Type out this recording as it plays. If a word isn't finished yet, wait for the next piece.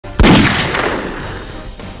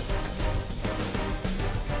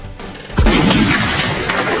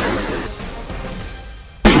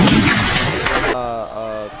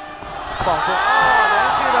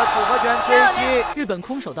日本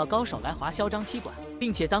空手道高手来华嚣张踢馆，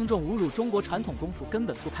并且当众侮辱中国传统功夫，根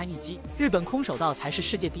本不堪一击。日本空手道才是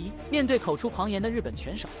世界第一。面对口出狂言的日本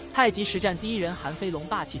拳手，太极实战第一人韩飞龙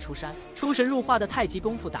霸气出山，出神入化的太极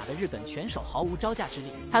功夫打得日本拳手毫无招架之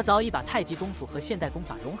力。他早已把太极功夫和现代功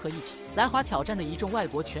法融合一体。来华挑战的一众外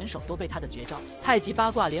国拳手都被他的绝招太极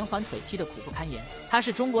八卦连环腿踢得苦不堪言。他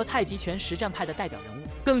是中国太极拳实战派的代表人物，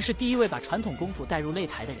更是第一位把传统功夫带入擂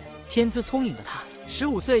台的人。天资聪颖的他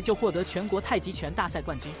，15岁就获得全国太极拳大赛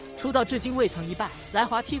冠军，出道至今未曾一败。来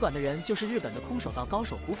华踢馆的人就是日本的空手道高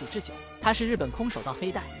手谷谷智久，他是日本空手道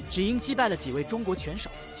黑带，只因击败了几位中国拳手，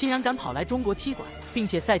竟然敢跑来中国踢馆，并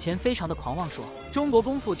且赛前非常的狂妄说中国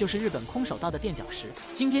功夫就是日本空手道的垫脚石，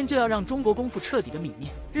今天就要让中国功夫彻底的泯灭。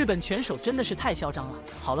日本拳手真的是太嚣张了。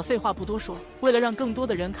好了，废话不多说，为了让更多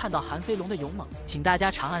的人看到韩飞龙的勇猛，请大家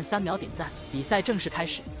长按3秒点赞。比赛正式开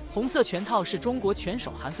始。红色拳套是中国拳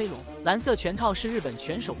手韩飞龙，蓝色拳套是日本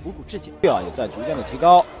拳手谷谷智久，也在逐渐的提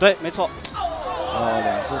高。对，没错。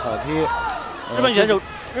2次扫踢。日本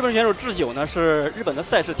选手智久呢是日本的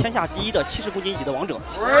赛事天下第一的70公斤级的王者。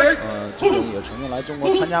智久也曾经来中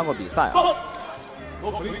国参加过比赛啊。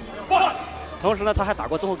同时呢，他还打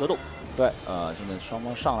过综合格斗。对，现在双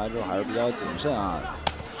方上来之后还是比较谨慎啊。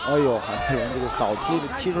哎呦，韩飞龙这个扫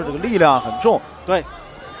踢出这个力量很重。对。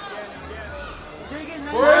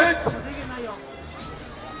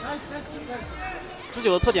智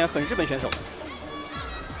久的特点很日本选手，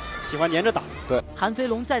喜欢连着打。对，韩飞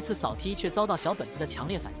龙再次扫踢，却遭到小本子的强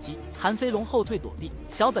烈反击。韩飞龙后退躲避，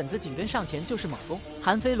小本子紧跟上前就是猛攻，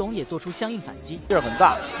韩飞龙也做出相应反击，劲儿很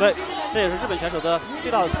大。对，这也是日本选手的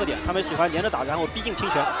最大的特点，他们喜欢连着打，然后逼近拼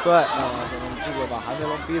拳。对，这个把韩飞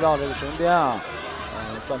龙逼到这个绳边啊，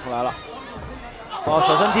转出来了。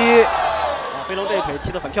手身踢，飞龙这一腿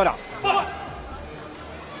踢得很漂亮。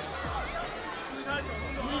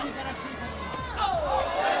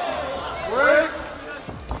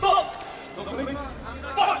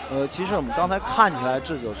其实我们刚才看起来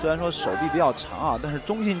智久虽然说手臂比较长啊，但是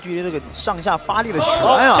中近距离这个上下发力的拳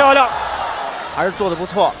啊，漂亮，还是做得不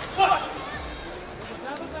错。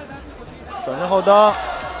转身后蹬，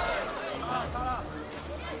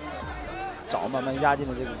慢慢压进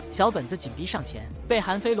了这个。小本子紧逼上前，被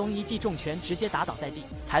韩飞龙一记重拳直接打倒在地，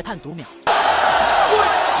裁判读秒。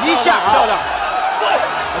一下漂亮，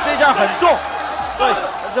这下很重，对，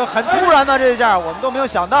这很突然的这一下，我们都没有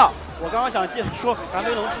想到。我刚刚想说韩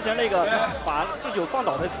飞龙之前那个把智久放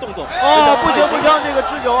倒的动作。不行，这个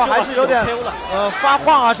智久啊还是有点发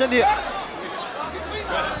晃啊身体。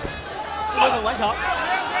智久很顽强。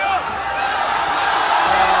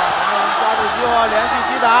抓住机会啊，连续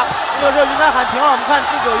击打，这个时候应该喊停了。我们看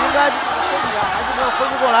智久应该身体啊还是没有恢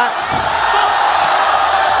复过来。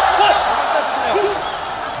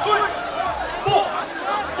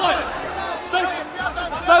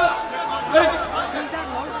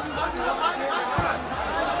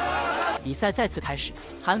比赛再次开始，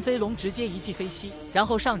韩飞龙直接一记飞膝，然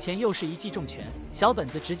后上前又是一记重拳，小本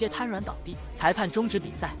子直接瘫软倒地，裁判终止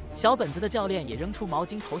比赛。小本子的教练也扔出毛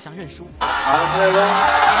巾投降认输。韩飞龙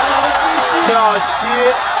小膝。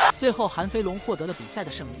最后，韩飞龙获得了比赛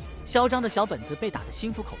的胜利。嚣张的小本子被打得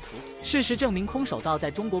心服口服。事实证明，空手道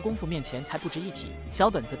在中国功夫面前才不值一提。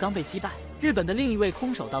小本子刚被击败，日本的另一位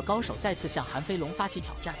空手道高手再次向韩飞龙发起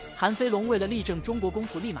挑战。韩飞龙为了力证中国功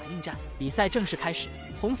夫，立马应战。比赛正式开始。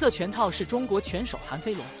红色拳套是中国拳手韩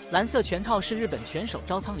飞龙，蓝色拳套是日本拳手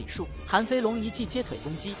朝仓礼树。韩飞龙一记接腿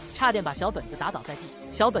攻击，差点把小本子打倒在地。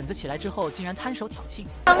小本子起来之后，竟然摊手挑衅。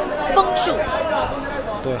风术。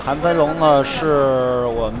对，韩飞龙呢是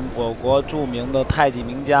我国著名的太极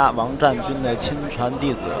名家王占军的亲传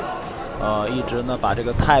弟子，一直呢把这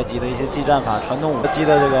个太极的一些技战法、传统武击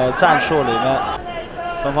的这个战术里面，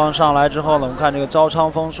双方上来之后呢，我们看这个招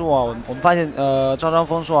仓风术啊，我们发现招仓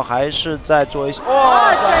风术还是在做一些转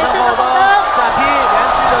身的后蹬，下踢连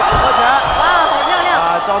续的组合拳，哇，好漂亮！把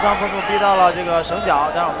招仓风术逼到了这个绳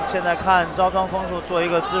脚，但是我们现在看招仓风术做一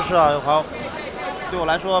个姿势啊，好。对我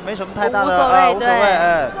来说没什么太大的无所谓，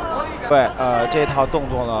哎，对，这套动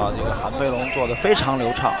作呢，这个韩飞龙做的非常流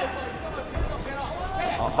畅。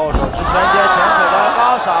好，后手直拳接前腿的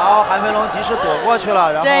高扫，韩飞龙及时躲过去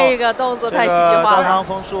了，然后这个动作太戏剧化了。招仓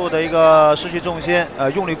风术的一个失去重心，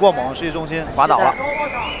用力过猛，失去重心，滑倒了。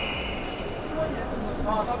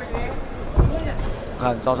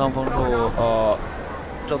看招仓风术，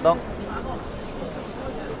正蹬。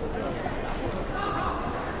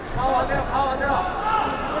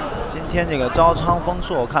今天这个招仓风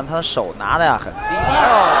术，我看他的手拿的呀很低，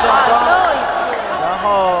正蹬，然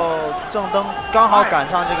后正灯，刚好赶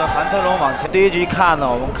上这个韩飞龙往前。第一局看呢，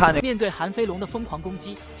我们看这面对韩飞龙的疯狂攻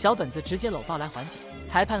击，小本子直接搂抱来缓解。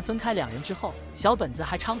裁判分开两人之后，小本子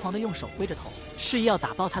还猖狂地用手挥着头，示意要打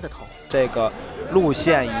爆他的头。这个路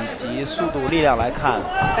线以及速度、力量来看，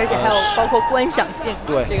而且还有包括观赏性。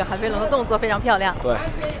对，这个韩飞龙的动作非常漂亮。对。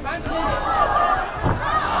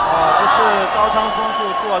这是招仓风树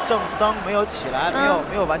做正蹬没有起来，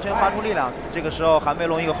没有完全发出力量。这个时候韩飞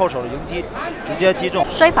龙一个后手的迎击，直接击中。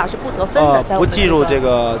摔法是不得分的，不计入这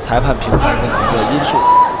个裁判评判的一个因素。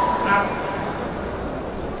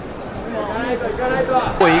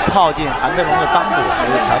过于靠近韩飞龙的裆部，所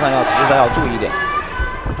以裁判要提示他要注意一点。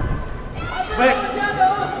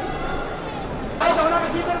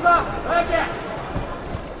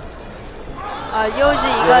又是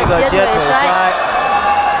一个接腿摔。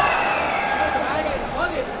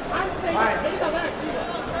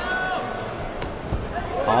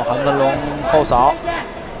好，韩飞龙后扫。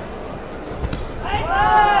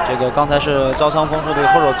这个刚才是招仓风树的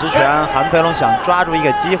后手直拳，韩飞龙想抓住一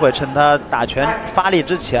个机会，趁他打拳发力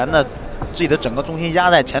之前呢，自己的整个重心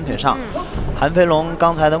压在前腿上。韩飞龙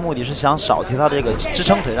刚才的目的是想少提他这个支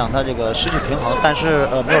撑腿，让他这个失去平衡，但是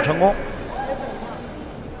没有成功。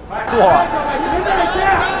做，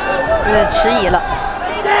有点迟疑了。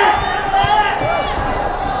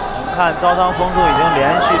我们看招仓风树已经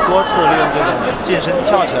连续多次利用这种近身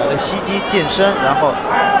跳起来的袭击近身，然后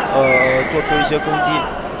做出一些攻击。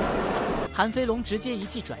韩飞龙直接一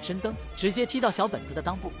记转身蹬，直接踢到小本子的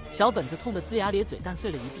裆部，小本子痛得龇牙咧嘴，蛋碎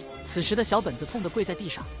了一地。此时的小本子痛得跪在地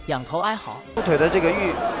上，仰头哀嚎。出腿的这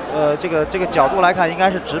个这个角度来看，应该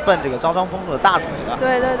是直奔这个招仓风树的大腿的。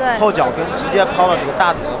对对对。后脚跟直接抛到这个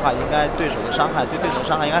大腿的话，应该对手的伤害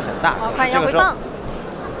应该很大。看一下回放。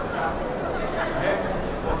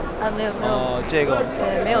没有。这个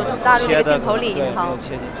对，没有大入这个镜头里，没有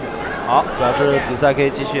切进去。好，表示比赛可以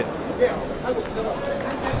继续。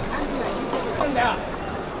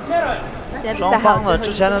双方呢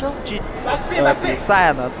之前的比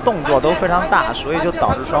赛呢动作都非常大，所以就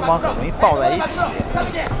导致双方很容易抱在一起。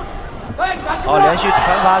好，连续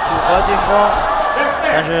拳法组合进攻，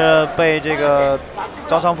但是被这个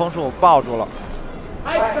招仓风树抱住了。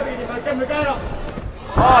又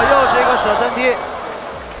是一个舍身踢。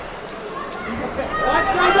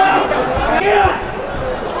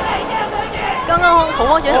刚刚洪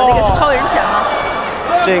荒选手那个是超人拳吗？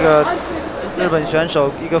这个日本选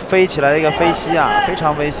手一个飞起来的一个飞膝啊，非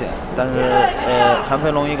常危险。但是韩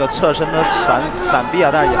飞龙一个侧身的闪避啊，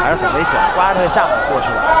但是也还是很危险，刮着他的下巴过去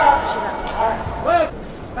了。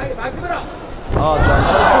转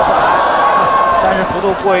身后摆，但是幅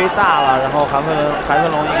度过于大了，然后韩飞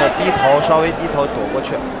龙一个低头，稍微低头躲过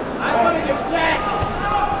去。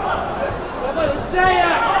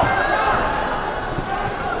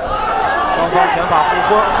双方拳法互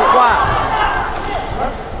换，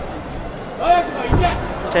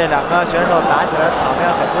这两个选手打起来场面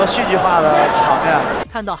很多戏剧化的场面。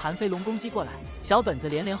看到韩飞龙攻击过来，小本子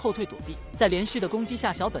连连后退躲避，在连续的攻击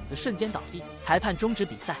下，小本子瞬间倒地，裁判终止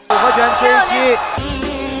比赛。组合拳追击。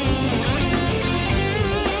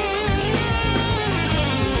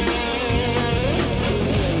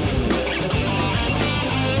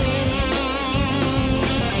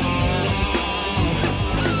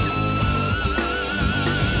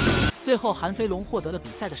最后，韩飞龙获得了比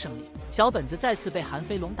赛的胜利，小本子再次被韩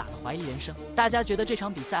飞龙打得怀疑人生。大家觉得这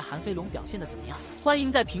场比赛韩飞龙表现得怎么样？欢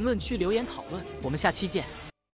迎在评论区留言讨论，我们下期见。